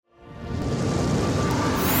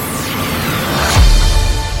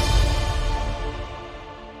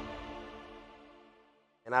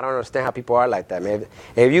I don't understand how people are like that, man.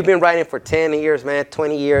 If you've been writing for 10 years, man,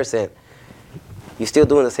 20 years, and you're still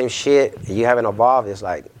doing the same shit, and you haven't evolved, it's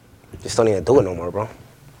like, just don't even do it no more, bro.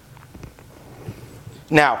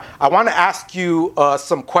 Now, I want to ask you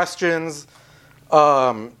some questions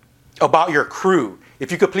about your crew.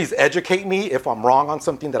 If you could please educate me if I'm wrong on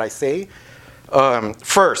something that I say.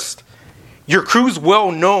 First, your crew's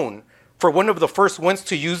well known for one of the first ones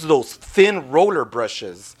to use those thin roller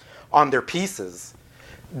brushes on their pieces.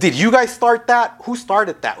 Did you guys start that? Who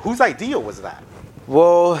started that? Whose idea was that?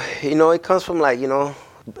 Well, it comes from like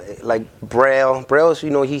Braille. Braille's,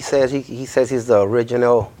 he says he's the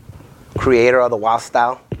original creator of the wild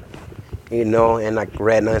style. And like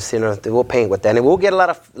Red Nun Center, they will paint with that. And we'll get a lot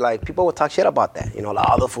of, like, people will talk shit about that. Like,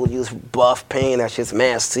 all the fool use buff paint, that shit's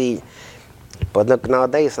nasty. But look,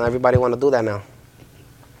 nowadays, not everybody want to do that now.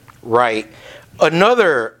 Right.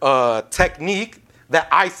 Another technique that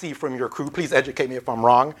I see from your crew, please educate me if I'm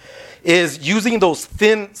wrong, is using those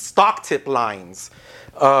thin stock tip lines.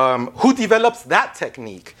 Who develops that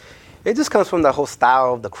technique? It just comes from the whole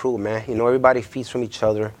style of the crew, man. Everybody feeds from each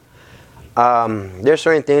other. There's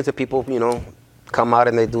certain things that people, come out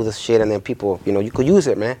and they do this shit, and then people, you could use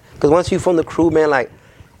it, man. Because once you from the crew, man, like,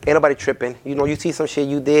 ain't nobody tripping. You see some shit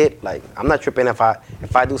you did, like, I'm not tripping if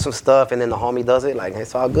I do some stuff and then the homie does it. Like,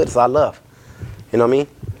 it's all good. It's all love. You know what I mean?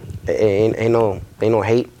 Ain't no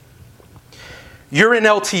hate. You're in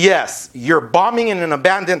LTS. You're bombing in an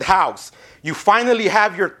abandoned house. You finally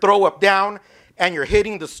have your throw up down and you're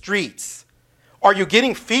hitting the streets. Are you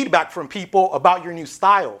getting feedback from people about your new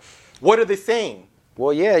style? What are they saying?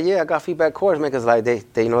 Well, yeah, I got feedback, of course, man, because like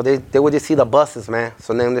they would just see the buses, man.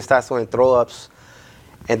 So then they start showing throw ups.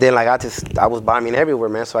 And then, like, I was bombing everywhere,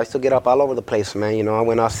 man, so I still get up all over the place, man. I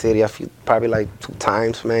went off city probably, like, 2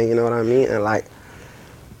 times, man, you know what I mean? And, like...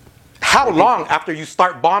 How long after you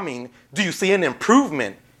start bombing do you see an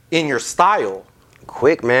improvement in your style?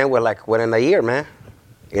 Quick, man, within a year, man.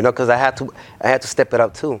 Because I had to step it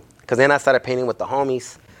up, too. Because then I started painting with the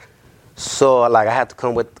homies. So, like, I had to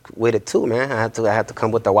come with it, too, man. I had to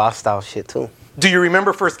come with the wild style shit, too. Do you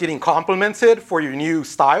remember first getting complimented for your new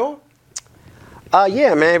style?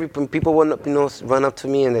 Yeah, man. People would, run up to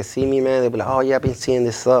me and they see me, man. They be like, "Oh yeah, I've been seeing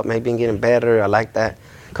this up. Maybe been getting better. I like that."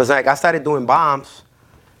 Cause like I started doing bombs,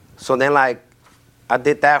 so then like I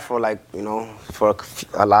did that for like for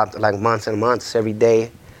a lot, like months and months every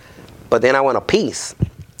day. But then I went a piece,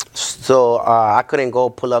 so I couldn't go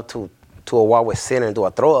pull up to a wall with sin and do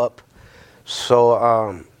a throw up. So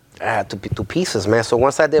I had to do pieces, man. So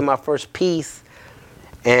once I did my first piece,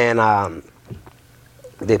 and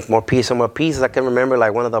did more pieces. I can remember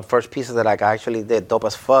like one of the first pieces that like, I actually did dope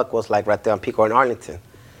as fuck was like right there on Pico in Arlington.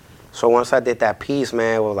 So once I did that piece,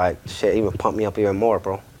 man, it was like shit, even pumped me up even more,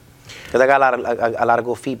 bro. Cause I got a lot of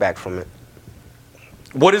good feedback from it.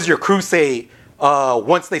 What does your crew say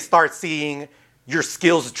once they start seeing your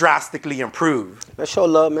skills drastically improve? Let's show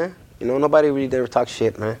love, man. Nobody really ever talk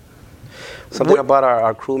shit, man. Something about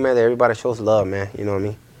our crew, man, that everybody shows love, man. You know what I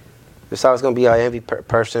mean? There's always going to be an envy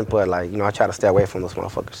person, but, like, I try to stay away from those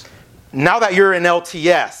motherfuckers. Now that you're in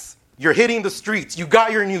LTS, you're hitting the streets, you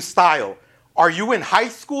got your new style. Are you in high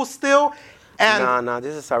school still? And No,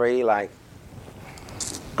 this is already, like,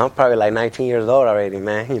 I'm probably, like, 19 years old already,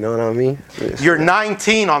 man. You know what I mean? You're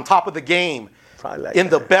 19 on top of the game, probably like in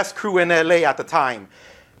the best crew in LA at the time.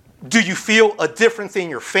 Do you feel a difference in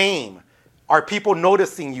your fame? Are people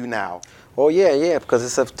noticing you now? Oh, yeah, because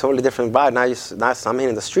it's a totally different vibe. Now I'm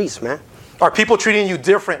in the streets, man. Are people treating you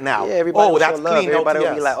different now? Yeah, everybody. Oh, that's clean. Everybody LTS.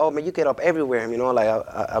 will be like, "Oh man, you get up everywhere." Like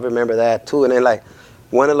I remember that too. And then like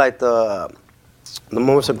one of like the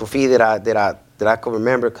moments of graffiti that I could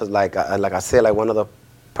remember, because like I said, like one of the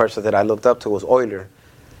persons that I looked up to was OILER,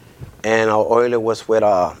 and OILER was with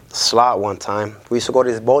Slot one time. We used to go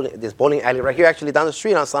to this bowling alley right here, actually down the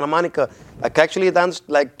street on Santa Monica, like actually down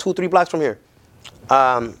like 2-3 blocks from here.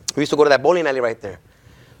 We used to go to that bowling alley right there.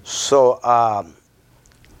 So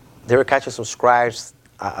they were catching some scribes.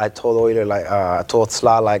 I told OILER, like, I told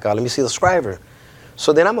Slot, like, let me see the scriber.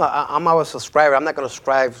 So then I'm always a scriber. I'm not going to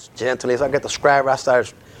scribe gently. So I get the scriber. I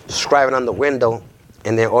started scribing on the window.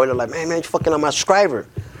 And then OILER like, man, you fucking on my scriber.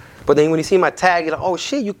 But then when he see my tag, he's like, oh,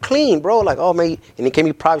 shit, you clean, bro. Like, oh, man. And he came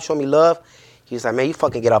me proud, show me love. He's like, man, you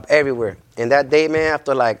fucking get up everywhere. And that day, man,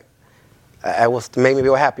 after, like, made me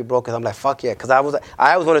real happy, bro, because I'm like, fuck yeah. Because I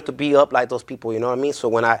always wanted to be up like those people, you know what I mean? So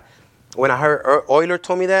when I heard OILER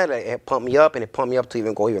told me that, like, it pumped me up, and it pumped me up to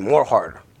even go even more harder.